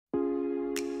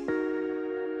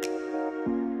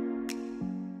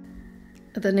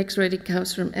The next reading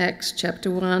comes from Acts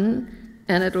chapter 1,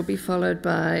 and it'll be followed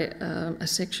by a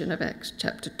section of Acts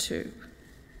chapter 2.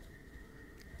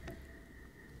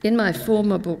 In my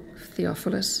former book,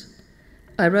 Theophilus,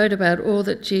 I wrote about all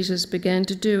that Jesus began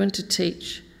to do and to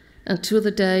teach until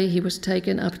the day he was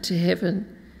taken up to heaven,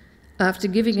 after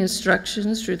giving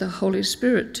instructions through the Holy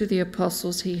Spirit to the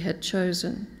apostles he had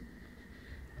chosen.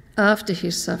 After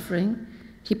his suffering,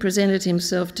 he presented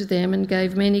himself to them and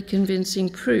gave many convincing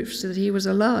proofs that he was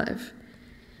alive.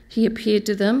 He appeared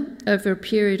to them over a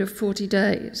period of 40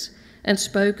 days and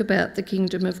spoke about the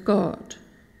kingdom of God.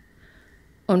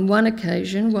 On one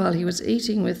occasion, while he was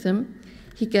eating with them,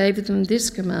 he gave them this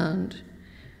command: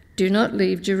 "Do not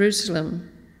leave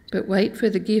Jerusalem, but wait for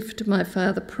the gift my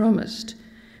Father promised,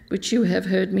 which you have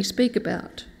heard me speak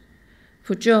about.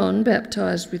 For John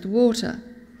baptized with water,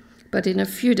 but in a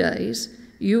few days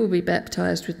you will be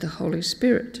baptized with the Holy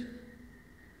Spirit."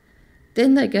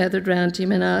 Then they gathered round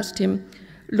him and asked him,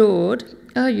 "Lord,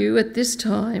 are you at this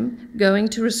time going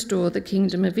to restore the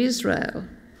kingdom of Israel?"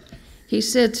 He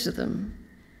said to them,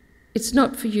 "It's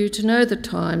not for you to know the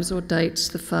times or dates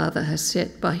the Father has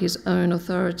set by his own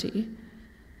authority,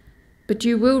 but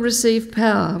you will receive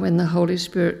power when the Holy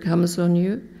Spirit comes on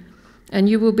you, and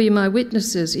you will be my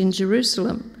witnesses in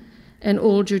Jerusalem and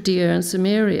all Judea and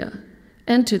Samaria,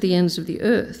 and to the ends of the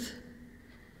earth."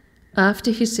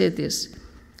 After he said this,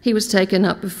 he was taken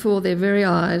up before their very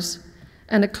eyes,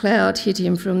 and a cloud hid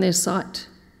him from their sight.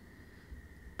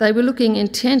 They were looking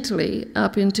intently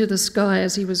up into the sky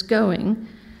as he was going,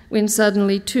 when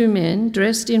suddenly 2 men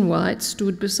dressed in white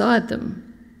stood beside them.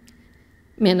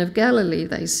 "Men of Galilee,"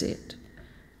 they said,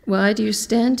 "why do you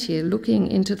stand here looking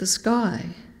into the sky?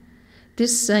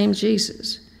 This same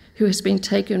Jesus, who has been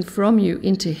taken from you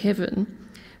into heaven,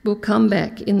 will come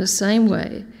back in the same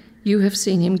way you have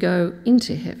seen him go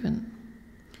into heaven."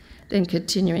 Then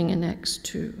continuing in Acts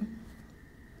 2.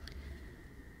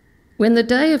 When the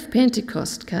day of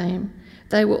Pentecost came,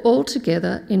 they were all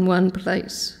together in one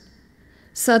place.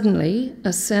 Suddenly,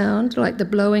 a sound like the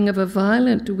blowing of a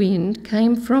violent wind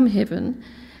came from heaven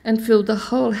and filled the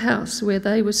whole house where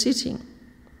they were sitting.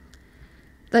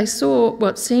 They saw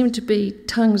what seemed to be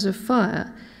tongues of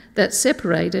fire that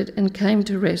separated and came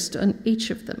to rest on each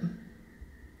of them.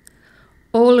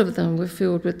 All of them were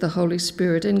filled with the Holy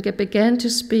Spirit and began to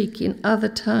speak in other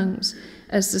tongues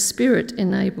as the Spirit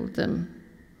enabled them.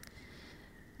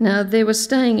 Now there were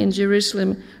staying in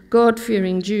Jerusalem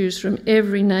God-fearing Jews from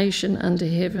every nation under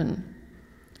heaven.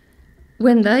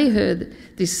 When they heard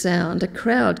this sound, a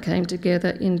crowd came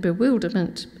together in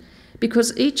bewilderment,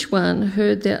 because each one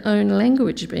heard their own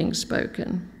language being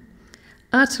spoken.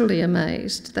 Utterly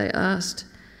amazed, they asked,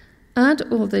 "Aren't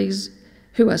all these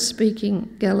who are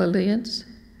speaking Galileans?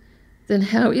 Then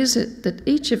how is it that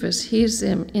each of us hears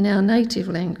them in our native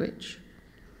language?"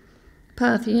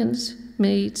 Parthians,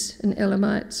 Medes and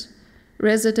Elamites,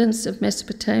 residents of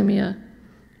Mesopotamia,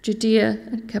 Judea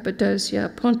and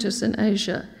Cappadocia, Pontus and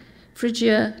Asia,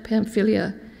 Phrygia,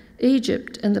 Pamphylia,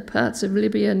 Egypt and the parts of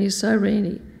Libya near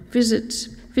Cyrene,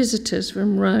 visitors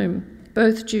from Rome,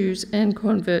 both Jews and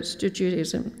converts to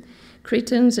Judaism,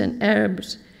 Cretans and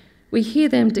Arabs, we hear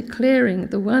them declaring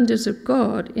the wonders of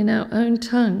God in our own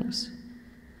tongues.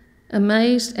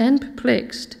 Amazed and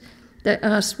perplexed, they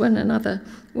asked one another,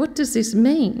 "What does this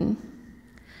mean?"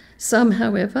 Some,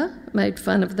 however, made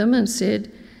fun of them and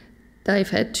said, "They've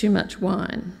had too much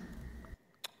wine."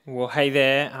 Well, hey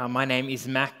there, my name is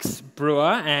Max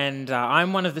Brewer, and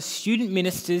I'm one of the student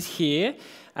ministers here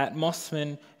at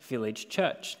Mossman Village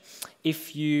Church.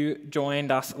 If you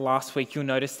joined us last week, you'll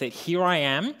notice that here I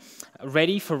am,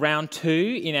 ready for round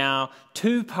 2 in our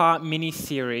 2-part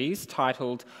mini-series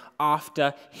titled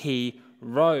After He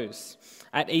Rose.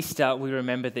 At Easter, we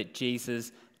remember that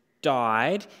Jesus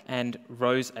died and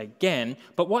rose again,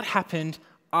 but what happened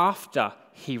after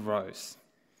he rose?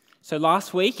 So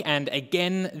last week and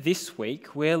again this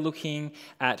week, we're looking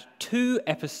at 2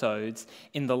 episodes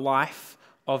in the life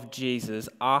of Jesus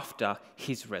after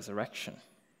his resurrection.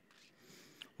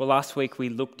 Well, last week we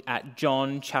looked at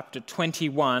John chapter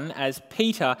 21 as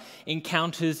Peter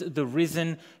encounters the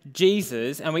risen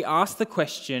Jesus, and we asked the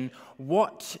question,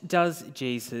 what does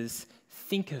Jesus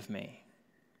think of me?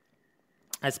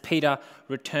 As Peter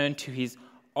returned to his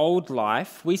old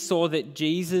life, we saw that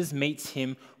Jesus meets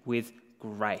him with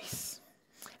grace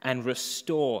and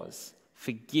restores,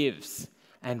 forgives,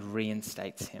 and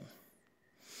reinstates him.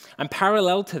 And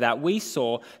parallel to that, we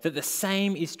saw that the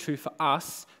same is true for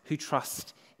us who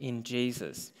trust in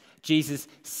Jesus. Jesus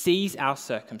sees our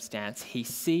circumstance, he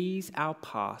sees our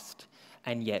past,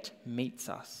 and yet meets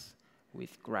us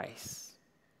with grace.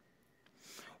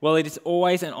 Well, it is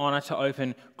always an honour to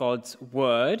open God's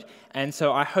Word, and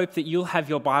so I hope that you'll have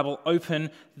your Bible open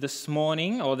this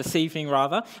morning, or this evening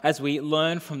rather, as we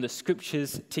learn from the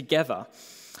Scriptures together.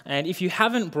 And if you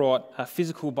haven't brought a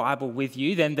physical Bible with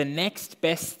you, then the next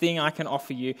best thing I can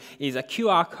offer you is a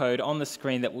QR code on the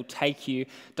screen that will take you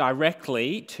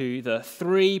directly to the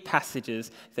 3 passages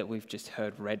that we've just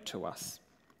heard read to us.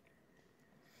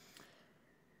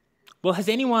 Well, has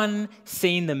anyone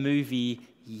seen the movie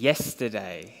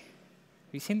Yesterday?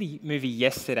 Have you seen the movie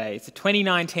Yesterday? It's a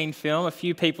 2019 film, a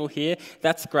few people here,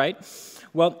 that's great.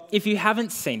 Well, if you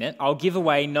haven't seen it, I'll give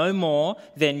away no more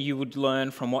than you would learn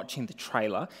from watching the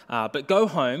trailer, but go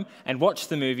home and watch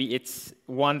the movie. It's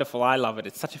wonderful, I love it,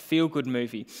 it's such a feel-good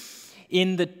movie.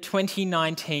 In the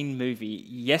 2019 movie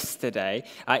Yesterday,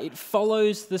 it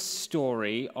follows the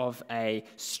story of a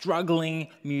struggling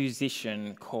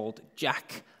musician called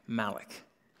Jack Malik.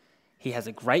 He has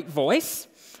a great voice,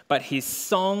 but his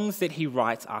songs that he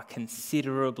writes are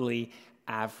considerably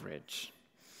average.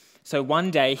 So one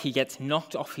day he gets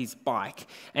knocked off his bike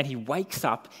and he wakes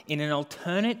up in an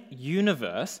alternate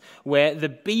universe where the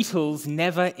Beatles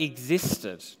never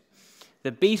existed.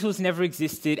 The Beatles never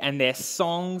existed and their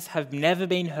songs have never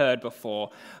been heard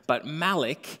before, but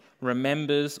Malik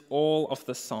remembers all of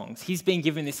the songs. He's been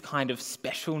given this kind of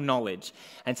special knowledge,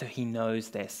 and so he knows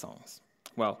their songs.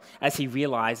 Well, as he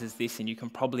realizes this, and you can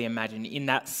probably imagine, in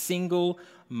that single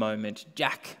moment,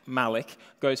 Jack Malik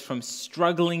goes from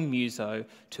struggling muso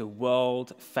to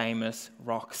world-famous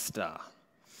rock star.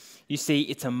 You see,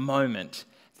 it's a moment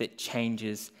that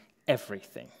changes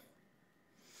everything.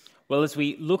 Well, as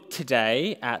we look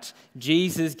today at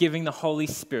Jesus giving the Holy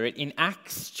Spirit, in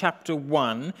Acts chapter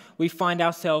 1, we find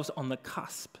ourselves on the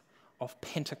cusp of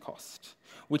Pentecost,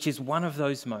 which is one of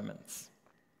those moments.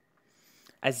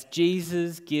 As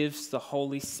Jesus gives the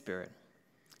Holy Spirit,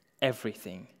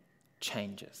 everything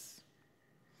changes.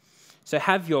 So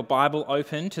have your Bible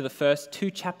open to the first 2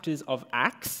 chapters of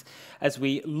Acts as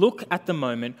we look at the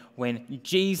moment when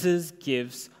Jesus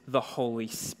gives the Holy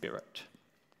Spirit.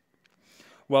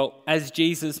 Well, as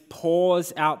Jesus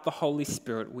pours out the Holy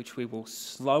Spirit, which we will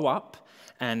slow up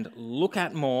and look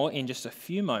at more in just a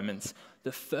few moments,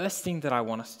 the first thing that I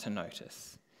want us to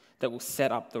notice that will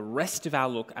set up the rest of our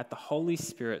look at the Holy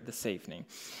Spirit this evening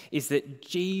is that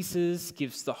Jesus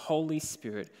gives the Holy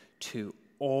Spirit to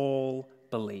all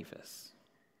believers.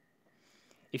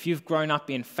 If you've grown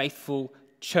up in faithful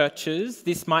churches,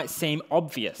 this might seem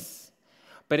obvious,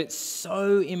 but it's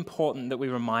so important that we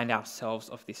remind ourselves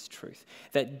of this truth,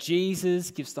 that Jesus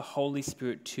gives the Holy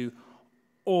Spirit to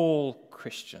all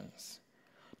Christians,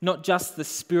 not just the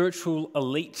spiritual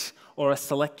elite or a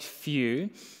select few.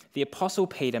 The Apostle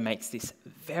Peter makes this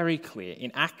very clear.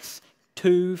 In Acts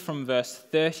 2 from verse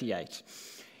 38,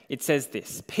 it says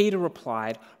this, Peter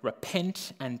replied,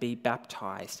 "Repent and be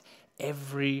baptized,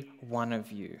 every one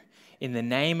of you, in the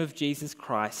name of Jesus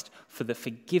Christ for the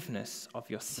forgiveness of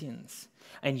your sins,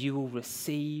 and you will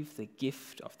receive the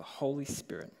gift of the Holy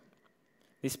Spirit.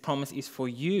 This promise is for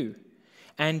you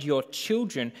and your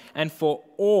children and for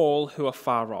all who are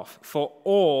far off, for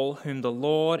all whom the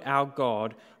Lord our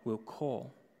God will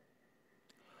call."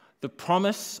 The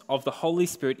promise of the Holy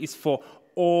Spirit is for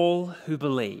all who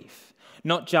believe,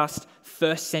 not just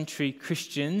first century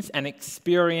Christians, an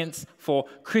experience for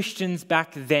Christians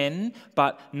back then,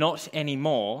 but not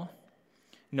anymore.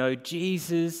 No,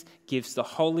 Jesus gives the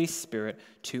Holy Spirit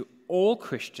to all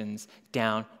Christians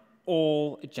down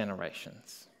all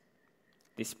generations.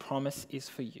 This promise is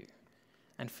for you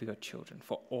and for your children,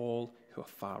 for all who are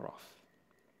far off.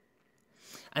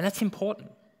 And that's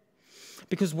important.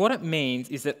 Because what it means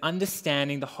is that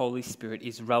understanding the Holy Spirit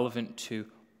is relevant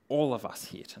to all of us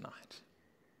here tonight.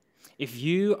 If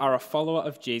you are a follower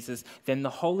of Jesus, then the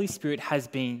Holy Spirit has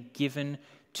been given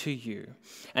to you.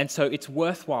 And so it's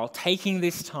worthwhile taking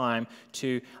this time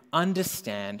to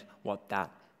understand what that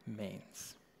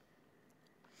means.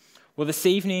 Well, this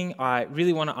evening, I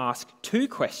really want to ask 2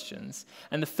 questions.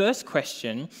 And the first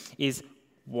question is,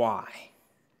 why?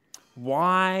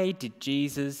 Why did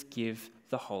Jesus give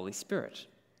the Holy Spirit?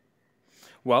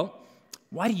 Well,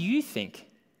 why do you think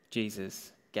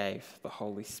Jesus gave the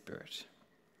Holy Spirit?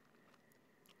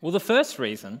 Well, the first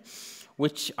reason,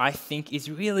 which I think is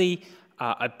really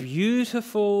a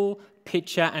beautiful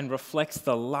picture and reflects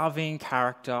the loving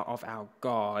character of our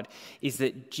God, is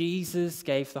that Jesus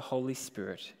gave the Holy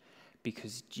Spirit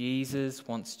because Jesus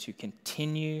wants to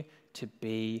continue to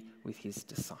be with his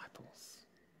disciples.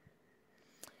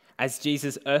 As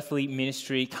Jesus' earthly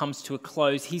ministry comes to a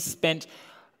close, he spent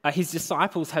His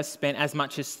disciples have spent as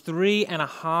much as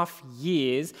 3.5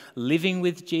 years living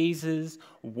with Jesus,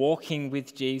 walking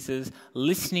with Jesus,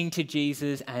 listening to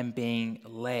Jesus, and being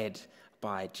led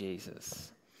by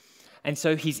Jesus. And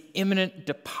so his imminent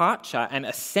departure and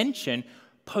ascension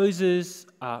poses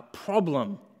a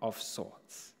problem of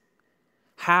sorts.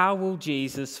 How will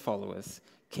Jesus' followers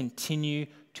continue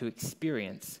to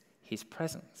experience his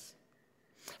presence?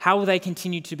 How will they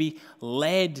continue to be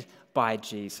led by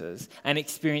Jesus and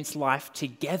experience life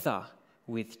together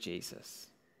with Jesus?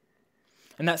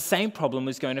 And that same problem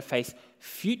was going to face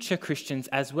future Christians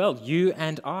as well, you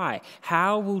and I.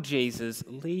 How will Jesus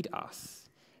lead us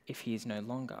if he is no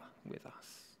longer with us?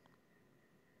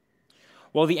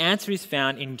 Well, the answer is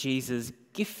found in Jesus'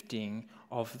 gifting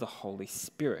of the Holy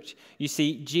Spirit. You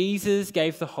see, Jesus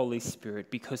gave the Holy Spirit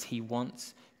because he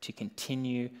wants to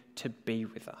continue to be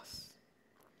with us.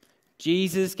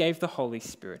 Jesus gave the Holy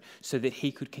Spirit so that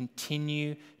he could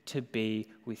continue to be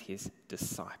with his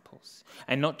disciples.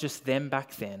 And not just them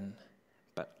back then,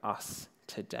 but us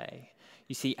today.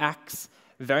 You see, Acts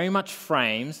very much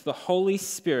frames the Holy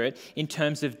Spirit in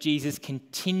terms of Jesus'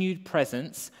 continued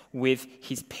presence with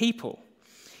his people.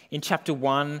 In chapter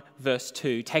 1, verse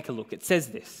 2, take a look. It says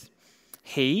this: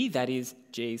 "He," that is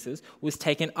Jesus, "was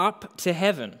taken up to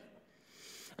heaven."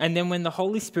 And then when the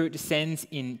Holy Spirit descends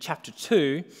in chapter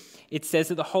 2, it says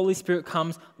that the Holy Spirit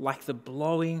comes like the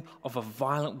blowing of a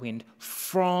violent wind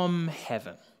from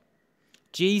heaven.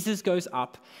 Jesus goes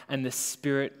up and the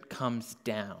Spirit comes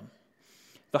down.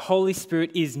 The Holy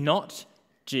Spirit is not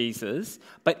Jesus,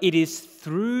 but it is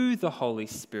through the Holy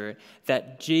Spirit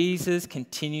that Jesus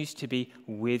continues to be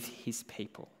with his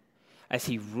people as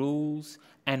he rules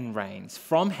and reigns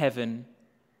from heaven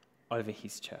over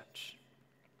his church.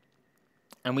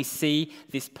 And we see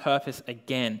this purpose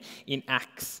again in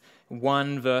Acts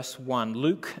 1 verse 1.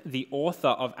 Luke, the author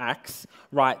of Acts,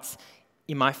 writes,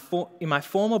 in my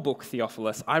former book,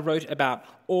 Theophilus, I wrote about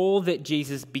all that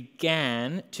Jesus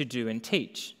began to do and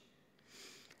teach.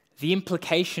 The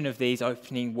implication of these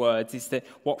opening words is that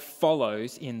what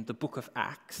follows in the book of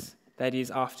Acts, that is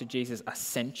after Jesus'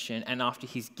 ascension and after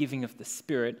his giving of the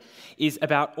Spirit, is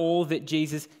about all that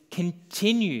Jesus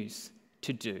continues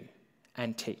to do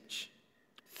and teach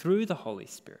through the Holy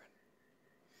Spirit.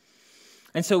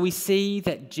 And so we see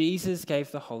that Jesus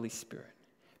gave the Holy Spirit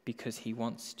because he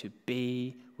wants to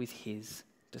be with his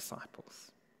disciples.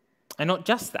 And not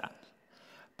just that,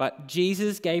 but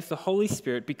Jesus gave the Holy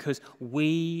Spirit because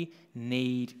we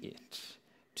need it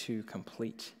to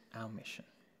complete our mission.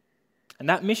 And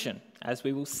that mission, as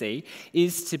we will see,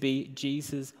 is to be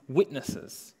Jesus'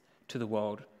 witnesses to the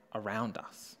world around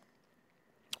us.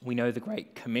 We know the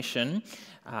Great Commission.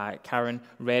 Karen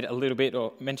read a little bit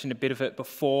or mentioned a bit of it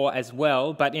before as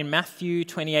well. But in Matthew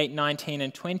 28, 19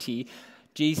 and 20,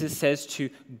 Jesus says to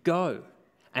go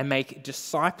and make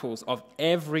disciples of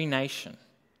every nation.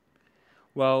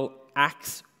 Well,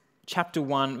 Acts chapter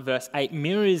 1, verse 8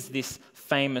 mirrors this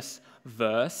famous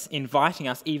verse, inviting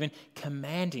us, even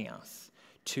commanding us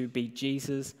to be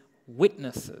Jesus'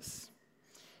 witnesses.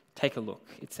 Take a look.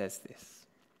 It says this: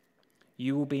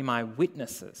 "You will be my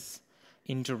witnesses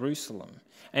in Jerusalem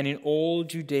and in all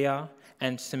Judea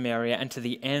and Samaria and to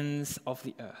the ends of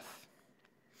the earth."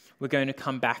 We're going to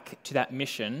come back to that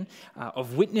mission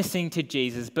of witnessing to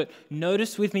Jesus, but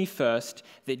notice with me first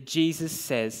that Jesus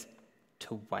says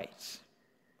to wait.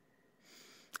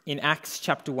 In Acts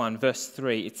chapter 1, verse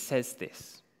 3, it says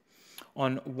this: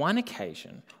 "On one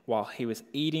occasion, while he was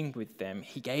eating with them,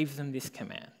 he gave them this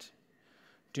command: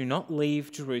 'Do not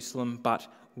leave Jerusalem, but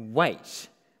wait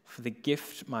for the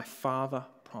gift my Father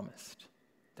promised,'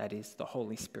 that is, the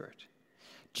Holy Spirit."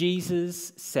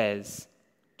 Jesus says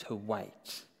to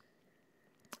wait.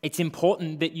 It's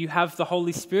important that you have the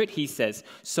Holy Spirit, he says,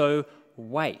 so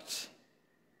wait.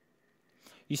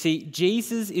 You see,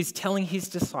 Jesus is telling his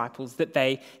disciples that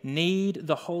they need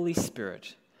the Holy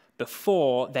Spirit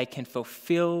before they can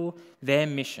fulfill their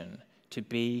mission to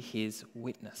be his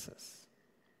witnesses.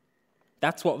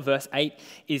 That's what verse 8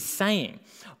 is saying.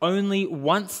 Only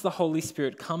once the Holy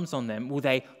Spirit comes on them will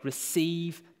they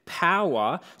receive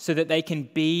power so that they can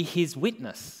be his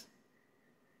witness.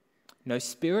 No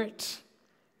Spirit,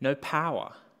 no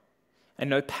power. And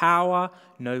no power,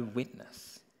 no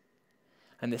witness.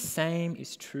 And the same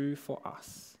is true for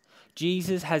us.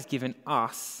 Jesus has given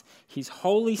us his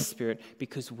Holy Spirit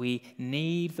because we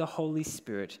need the Holy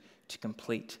Spirit to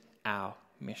complete our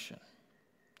mission,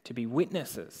 to be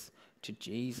witnesses to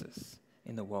Jesus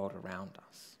in the world around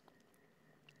us.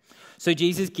 So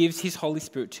Jesus gives his Holy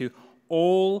Spirit to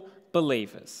all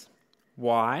believers.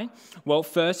 Why? Well,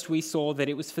 first we saw that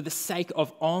it was for the sake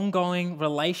of ongoing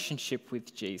relationship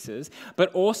with Jesus,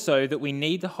 but also that we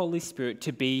need the Holy Spirit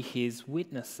to be his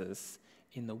witnesses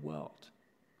in the world.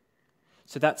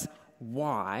 So that's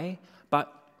why,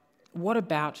 but what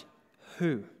about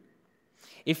who?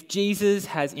 If Jesus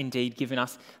has indeed given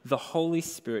us the Holy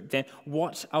Spirit, then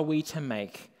what are we to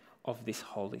make of this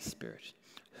Holy Spirit?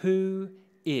 Who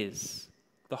is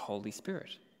the Holy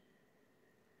Spirit?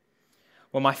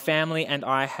 Well, my family and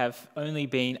I have only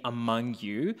been among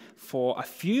you for a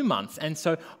few months, and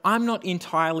so I'm not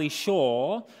entirely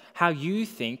sure how you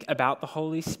think about the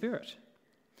Holy Spirit,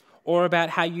 or about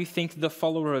how you think the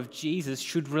follower of Jesus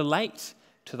should relate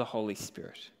to the Holy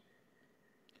Spirit.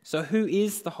 So who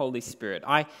is the Holy Spirit?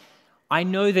 I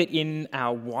know that in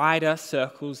our wider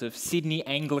circles of Sydney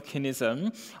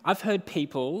Anglicanism, I've heard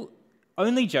people,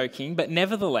 only joking, but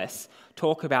nevertheless,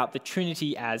 talk about the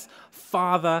Trinity as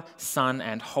Father, Son,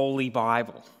 and Holy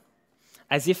Bible,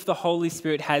 as if the Holy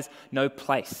Spirit has no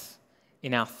place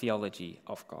in our theology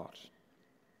of God.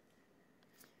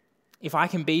 If I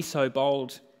can be so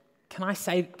bold, can I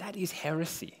say that is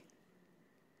heresy?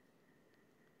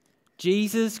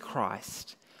 Jesus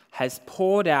Christ has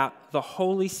poured out the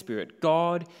Holy Spirit,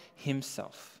 God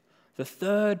himself, the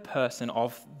third person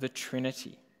of the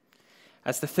Trinity.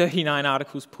 As the 39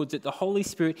 Articles puts it, the Holy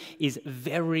Spirit is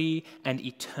very and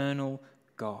eternal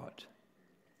God.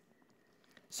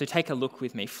 So take a look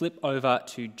with me. Flip over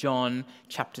to John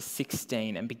chapter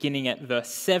 16 and beginning at verse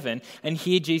 7 and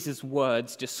hear Jesus'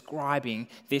 words describing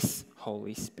this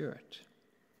Holy Spirit.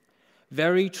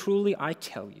 Very truly I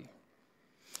tell you,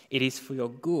 it is for your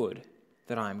good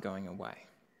that I am going away.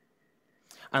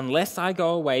 Unless I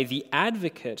go away, the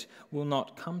advocate will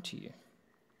not come to you.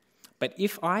 But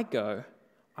if I go,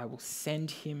 I will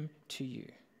send him to you.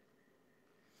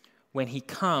 When he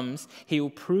comes, he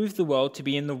will prove the world to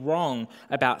be in the wrong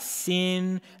about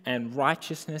sin and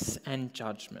righteousness and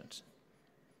judgment.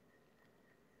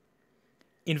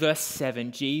 In verse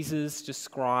 7, Jesus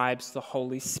describes the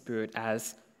Holy Spirit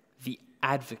as the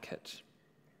advocate.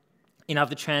 In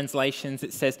other translations,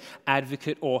 it says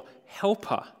advocate or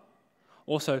helper,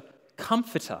 also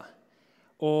comforter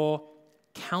or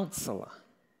counselor.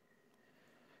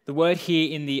 The word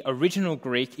here in the original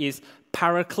Greek is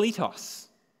parakletos,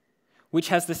 which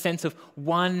has the sense of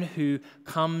one who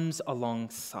comes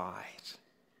alongside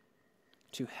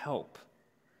to help,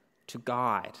 to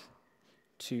guide,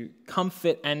 to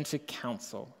comfort and to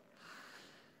counsel.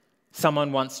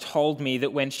 Someone once told me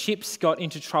that when ships got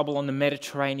into trouble on the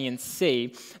Mediterranean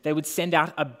Sea, they would send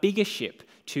out a bigger ship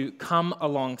to come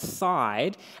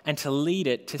alongside and to lead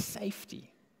it to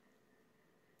safety.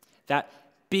 That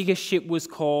bigger ship was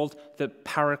called the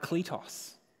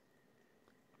Parakletos.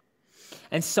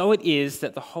 And so it is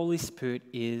that the Holy Spirit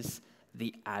is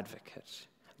the advocate,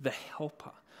 the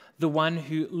helper, the one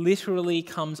who literally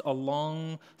comes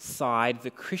alongside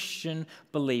the Christian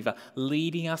believer,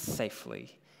 leading us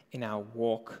safely in our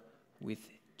walk with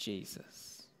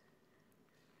Jesus.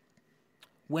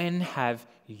 When have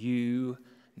you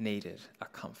needed a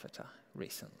comforter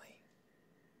recently?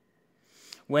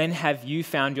 When have you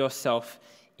found yourself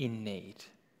in need?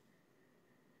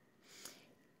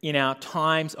 In our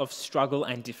times of struggle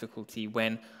and difficulty,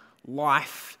 when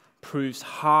life proves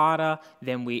harder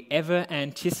than we ever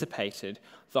anticipated,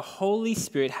 the Holy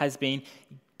Spirit has been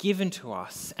given to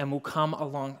us and will come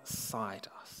alongside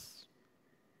us.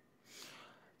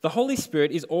 The Holy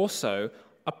Spirit is also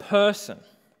a person.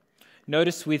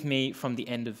 Notice with me from the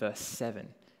end of verse 7,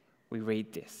 we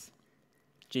read this.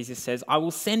 Jesus says, I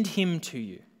will send him to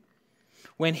you.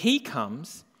 When he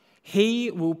comes,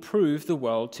 he will prove the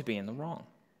world to be in the wrong.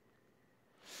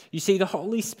 You see, the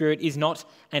Holy Spirit is not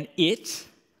an it,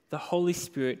 the Holy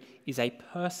Spirit is a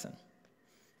person.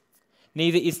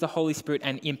 Neither is the Holy Spirit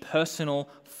an impersonal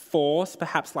force,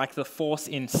 perhaps like the Force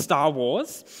in Star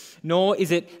Wars, nor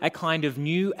is it a kind of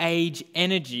new age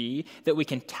energy that we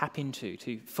can tap into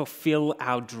to fulfill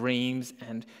our dreams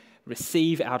and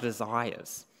receive our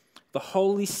desires. The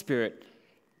Holy Spirit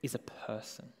is a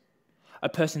person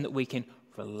that we can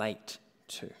relate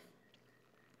to.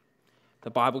 The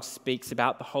Bible speaks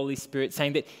about the Holy Spirit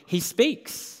saying that he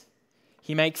speaks,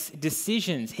 he makes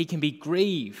decisions, he can be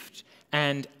grieved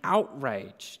and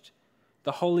outraged.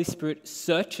 The Holy Spirit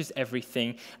searches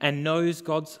everything and knows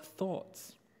God's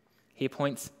thoughts. He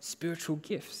appoints spiritual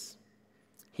gifts.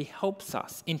 He helps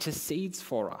us, intercedes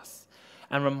for us,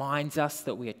 and reminds us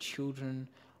that we are children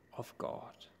of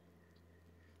God.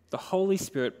 The Holy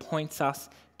Spirit points us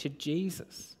to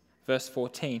Jesus. Verse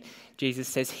 14, Jesus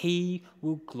says, he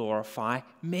will glorify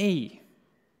me.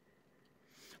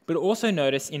 But also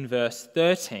notice in verse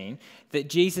 13 that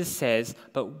Jesus says,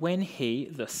 "But when he,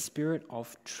 the Spirit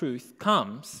of truth,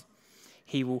 comes,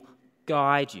 he will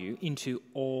guide you into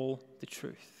all the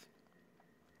truth."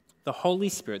 The Holy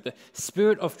Spirit, the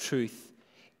Spirit of truth,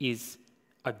 is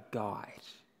a guide.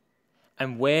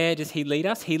 And where does he lead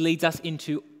us? He leads us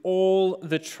into all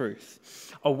the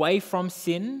truth, away from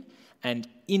sin and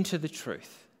into the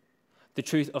truth. The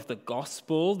truth of the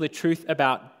gospel, the truth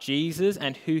about Jesus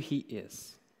and who he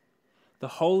is. The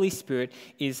Holy Spirit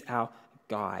is our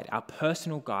guide, our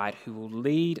personal guide who will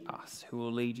lead us, who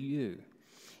will lead you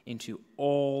into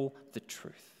all the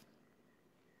truth.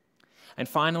 And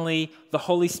finally, the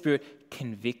Holy Spirit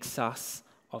convicts us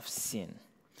of sin.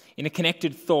 In a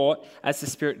connected thought, as the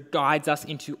Spirit guides us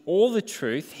into all the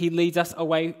truth, he leads us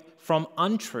away from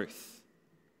untruth,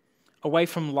 away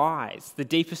from lies, the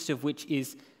deepest of which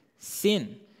is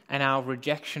sin and our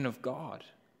rejection of God.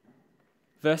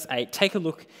 Verse 8, take a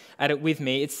look at it with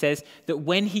me. It says that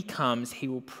when he comes, he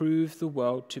will prove the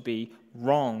world to be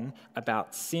wrong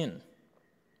about sin.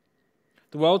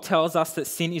 The world tells us that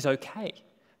sin is okay.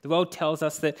 The world tells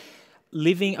us that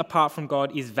living apart from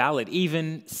God is valid,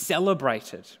 even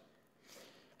celebrated.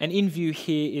 And in view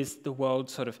here is the world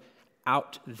sort of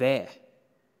out there.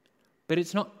 But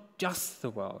it's not just the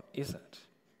world, is it?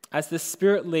 As the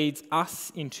Spirit leads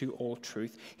us into all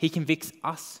truth, he convicts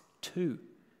us too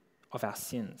of our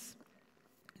sins.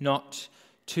 Not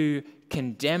to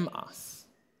condemn us,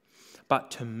 but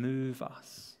to move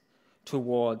us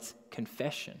towards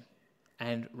confession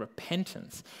and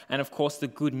repentance. And of course, the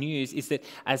good news is that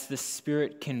as the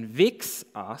Spirit convicts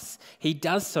us, he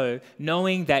does so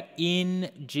knowing that in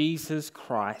Jesus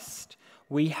Christ,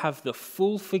 we have the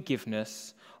full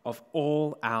forgiveness of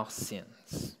all our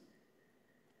sins.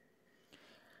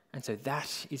 And so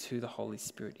that is who the Holy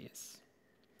Spirit is.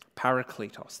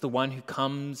 Parakletos, the one who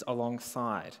comes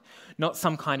alongside. Not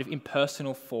some kind of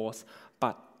impersonal force,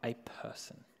 but a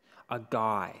person, a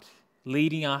guide,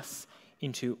 leading us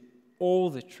into all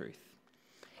the truth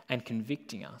and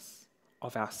convicting us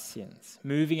of our sins,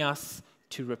 moving us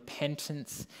to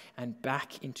repentance and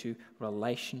back into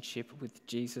relationship with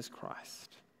Jesus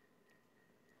Christ.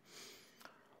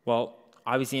 Well,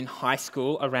 I was in high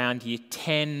school around year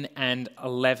 10 and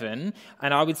 11,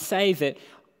 and I would say that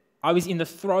I was in the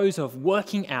throes of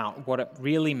working out what it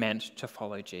really meant to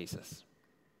follow Jesus.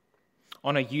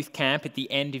 On a youth camp at the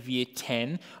end of year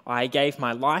 10, I gave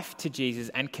my life to Jesus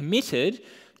and committed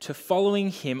to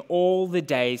following him all the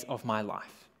days of my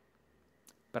life.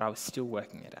 But I was still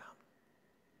working it out.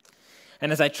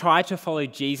 And as I tried to follow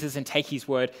Jesus and take his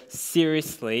word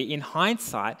seriously, in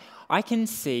hindsight, I can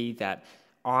see that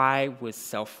I was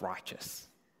self-righteous.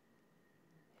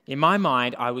 In my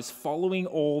mind, I was following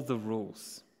all the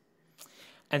rules.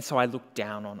 And so I looked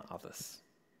down on others.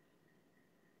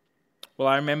 Well,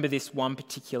 I remember this one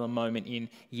particular moment in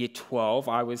year 12.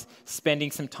 I was spending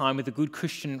some time with a good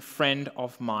Christian friend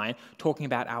of mine, talking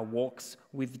about our walks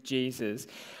with Jesus.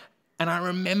 And I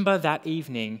remember that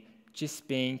evening just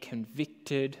being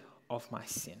convicted of my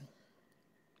sin.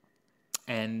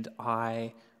 And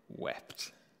I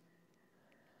wept.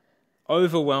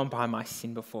 Overwhelmed by my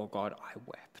sin before God, I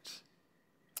wept.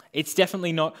 It's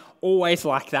definitely not always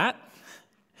like that.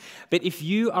 But if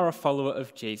you are a follower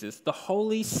of Jesus, the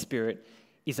Holy Spirit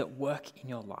is at work in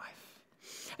your life.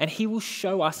 And he will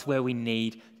show us where we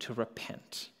need to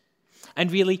repent.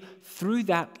 And really, through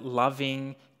that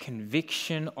loving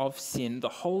conviction of sin, the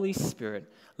Holy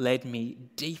Spirit led me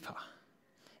deeper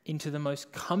into the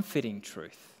most comforting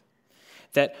truth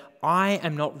that I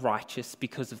am not righteous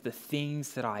because of the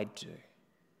things that I do,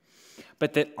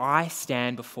 but that I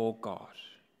stand before God,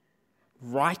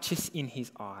 righteous in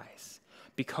his eyes,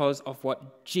 because of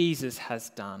what Jesus has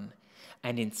done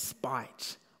and in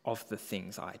spite of the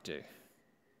things I do.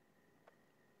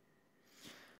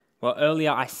 Well,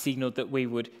 earlier I signaled that we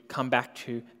would come back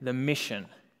to the mission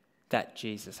that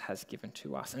Jesus has given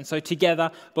to us. And so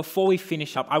together, before we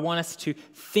finish up, I want us to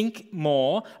think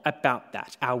more about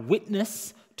that, our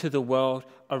witness to the world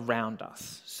around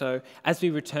us. So as we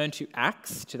return to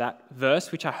Acts, to that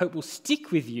verse, which I hope will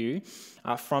stick with you,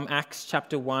 from Acts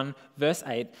chapter 1, verse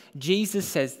 8, Jesus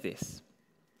says this,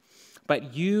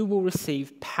 "But you will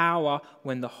receive power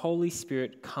when the Holy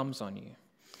Spirit comes on you,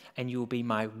 and you will be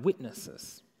my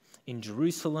witnesses in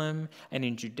Jerusalem and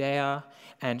in Judea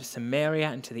and Samaria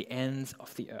and to the ends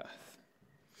of the earth."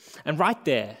 And right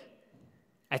there,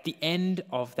 at the end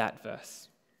of that verse,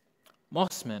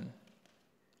 Mossman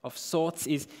of sorts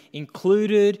is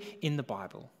included in the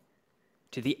Bible,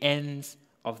 to the ends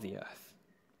of the earth.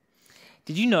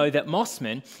 Did you know that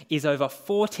Mossman is over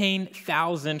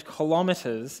 14,000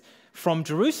 kilometres from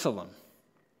Jerusalem?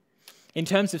 In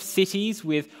terms of cities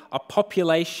with a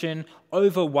population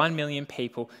over 1 million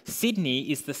people,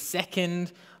 Sydney is the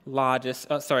second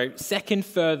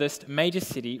furthest major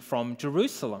city from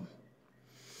Jerusalem.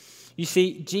 You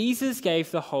see, Jesus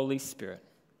gave the Holy Spirit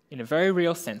in a very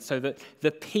real sense so that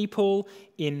the people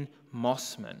in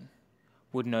Mosman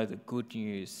would know the good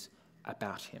news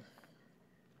about him.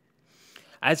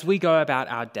 As we go about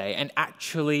our day and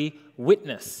actually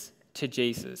witness to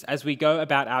Jesus, as we go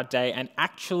about our day and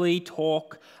actually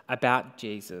talk about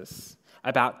Jesus,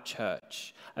 about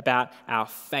church, about our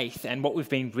faith and what we've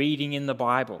been reading in the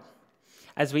Bible,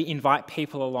 as we invite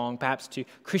people along, perhaps to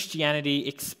Christianity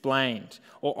Explained,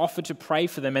 or offer to pray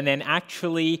for them and then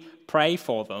actually pray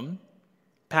for them,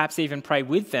 perhaps even pray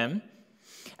with them,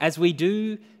 as we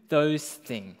do those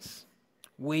things,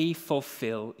 we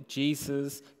fulfill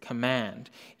Jesus' command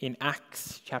in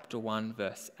Acts chapter 1,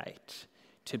 verse 8,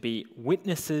 to be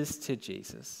witnesses to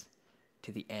Jesus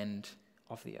to the end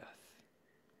of the earth.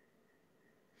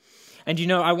 And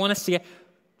I want us to get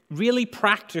really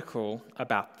practical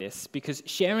about this, because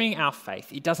sharing our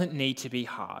faith, it doesn't need to be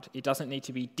hard. It doesn't need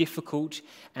to be difficult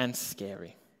and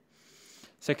scary.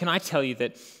 So can I tell you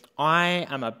that I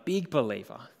am a big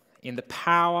believer in the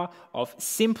power of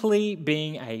simply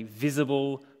being a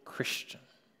visible Christian.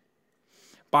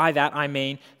 By that I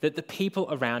mean that the people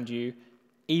around you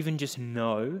even just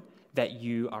know that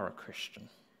you are a Christian.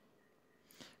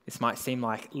 This might seem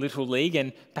like Little League,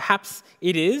 and perhaps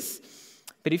it is,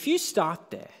 but if you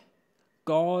start there,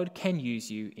 God can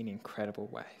use you in incredible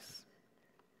ways.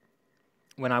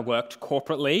 When I worked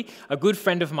corporately, a good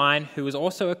friend of mine who was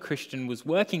also a Christian was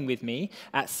working with me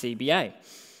at CBA.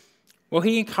 Well,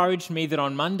 he encouraged me that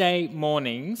on Monday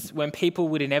mornings, when people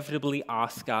would inevitably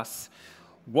ask us,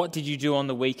 "What did you do on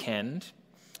the weekend?"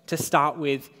 to start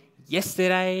with,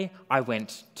 "Yesterday I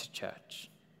went to church."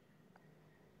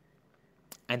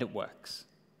 And it works.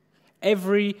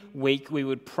 Every week we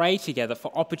would pray together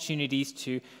for opportunities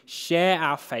to share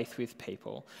our faith with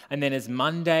people. And then as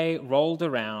Monday rolled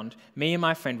around, me and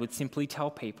my friend would simply tell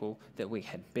people that we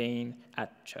had been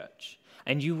at church.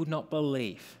 And you would not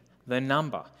believe the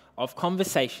number of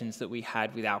conversations that we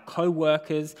had with our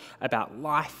co-workers about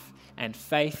life and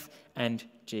faith and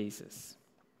Jesus.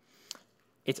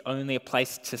 It's only a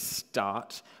place to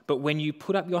start, but when you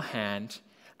put up your hand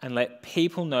and let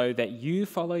people know that you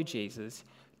follow Jesus,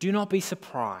 do not be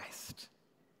surprised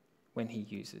when he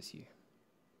uses you.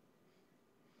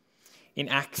 In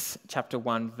Acts chapter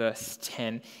 1, verse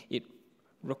 10, it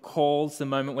recalls the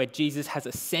moment where Jesus has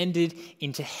ascended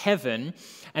into heaven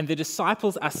and the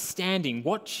disciples are standing,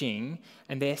 watching,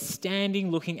 and they're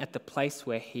standing looking at the place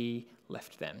where he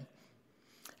left them.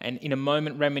 And in a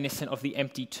moment reminiscent of the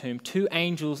empty tomb, two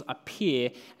angels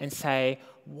appear and say,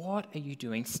 "What are you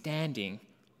doing standing,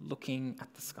 looking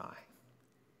at the sky?"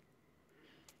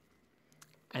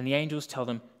 And the angels tell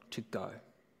them to go.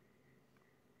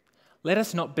 Let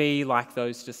us not be like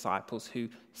those disciples who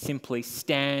simply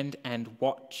stand and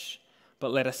watch, but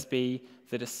let us be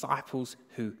the disciples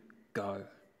who go.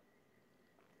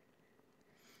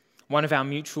 One of our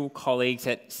mutual colleagues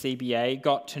at CBA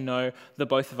got to know the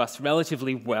both of us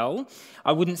relatively well.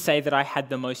 I wouldn't say that I had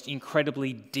the most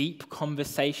incredibly deep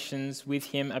conversations with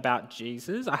him about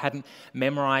Jesus. I hadn't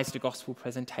memorized a gospel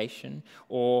presentation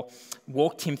or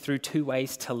walked him through 2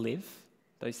 ways to live,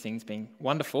 those things being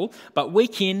wonderful. But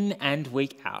week in and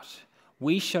week out,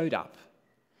 we showed up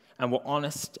and were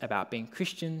honest about being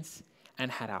Christians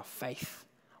and had our faith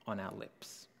on our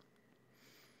lips.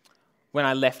 When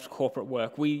I left corporate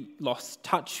work, we lost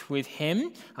touch with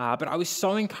him, but I was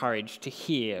so encouraged to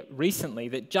hear recently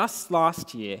that just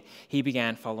last year he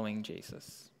began following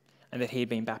Jesus and that he had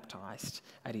been baptized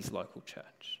at his local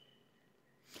church.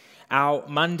 Our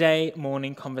Monday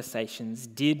morning conversations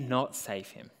did not save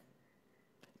him.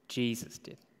 Jesus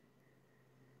did.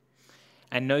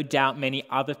 And no doubt many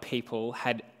other people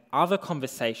had other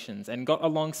conversations and got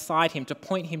alongside him to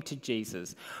point him to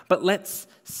Jesus. But let's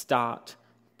start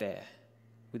there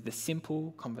with the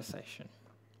simple conversation.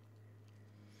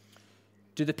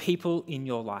 Do the people in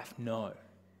your life know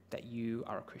that you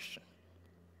are a Christian?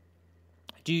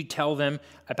 Do you tell them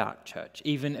about church,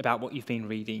 even about what you've been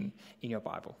reading in your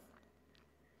Bible?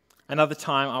 Another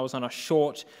time I was on a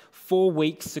short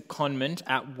 4-week secondment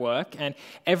at work, and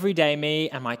every day me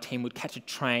and my team would catch a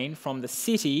train from the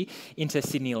city into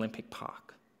Sydney Olympic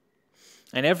Park.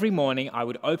 And every morning I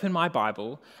would open my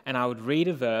Bible and I would read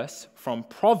a verse from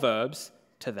Proverbs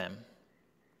to them.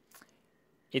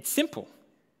 It's simple,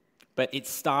 but it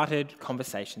started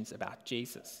conversations about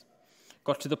Jesus.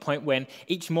 Got to the point when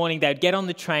each morning they would get on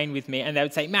the train with me and they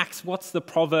would say, "Max, what's the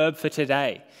proverb for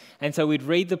today?" And so we'd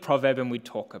read the proverb and we'd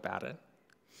talk about it.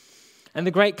 And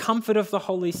the great comfort of the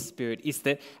Holy Spirit is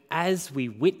that as we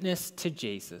witness to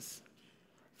Jesus,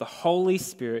 the Holy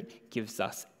Spirit gives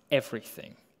us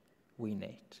everything we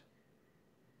need.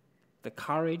 The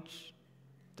courage,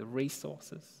 the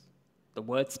resources, the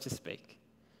words to speak.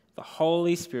 The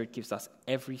Holy Spirit gives us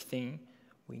everything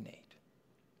we need.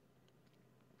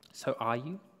 So are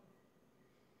you?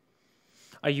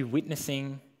 Are you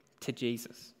witnessing to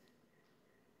Jesus?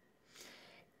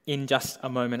 In just a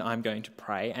moment, I'm going to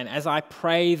pray. And as I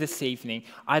pray this evening,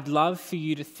 I'd love for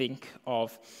you to think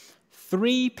of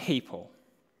 3 people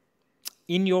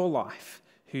in your life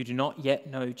who do not yet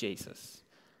know Jesus.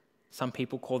 Some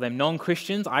people call them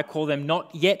non-Christians. I call them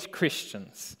not yet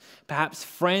Christians. Perhaps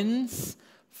friends,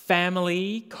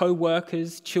 family,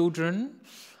 co-workers, children,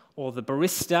 or the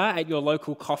barista at your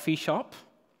local coffee shop.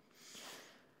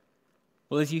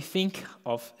 Well, as you think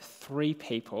of 3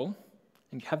 people,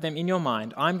 and you have them in your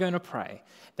mind, I'm going to pray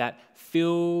that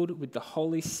filled with the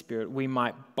Holy Spirit, we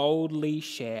might boldly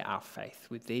share our faith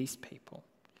with these people,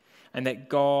 and that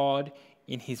God,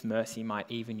 in his mercy, might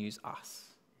even use us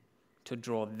to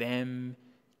draw them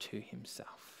to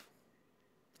himself.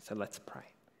 So let's pray.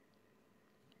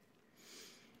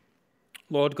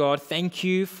 Lord God, thank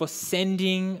you for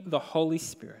sending the Holy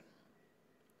Spirit.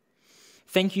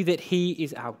 Thank you that he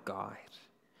is our guide,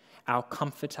 our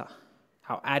comforter,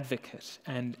 our advocate,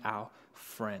 and our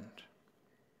friend.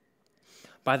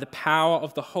 By the power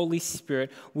of the Holy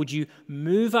Spirit, would you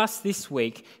move us this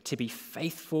week to be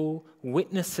faithful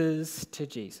witnesses to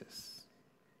Jesus?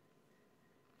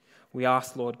 We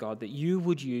ask, Lord God, that you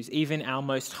would use even our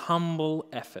most humble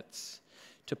efforts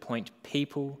to point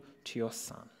people to your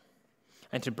Son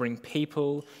and to bring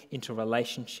people into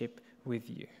relationship with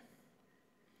you.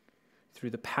 Through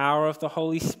the power of the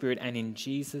Holy Spirit and in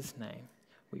Jesus' name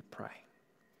we pray.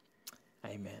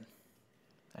 Amen.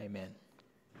 Amen.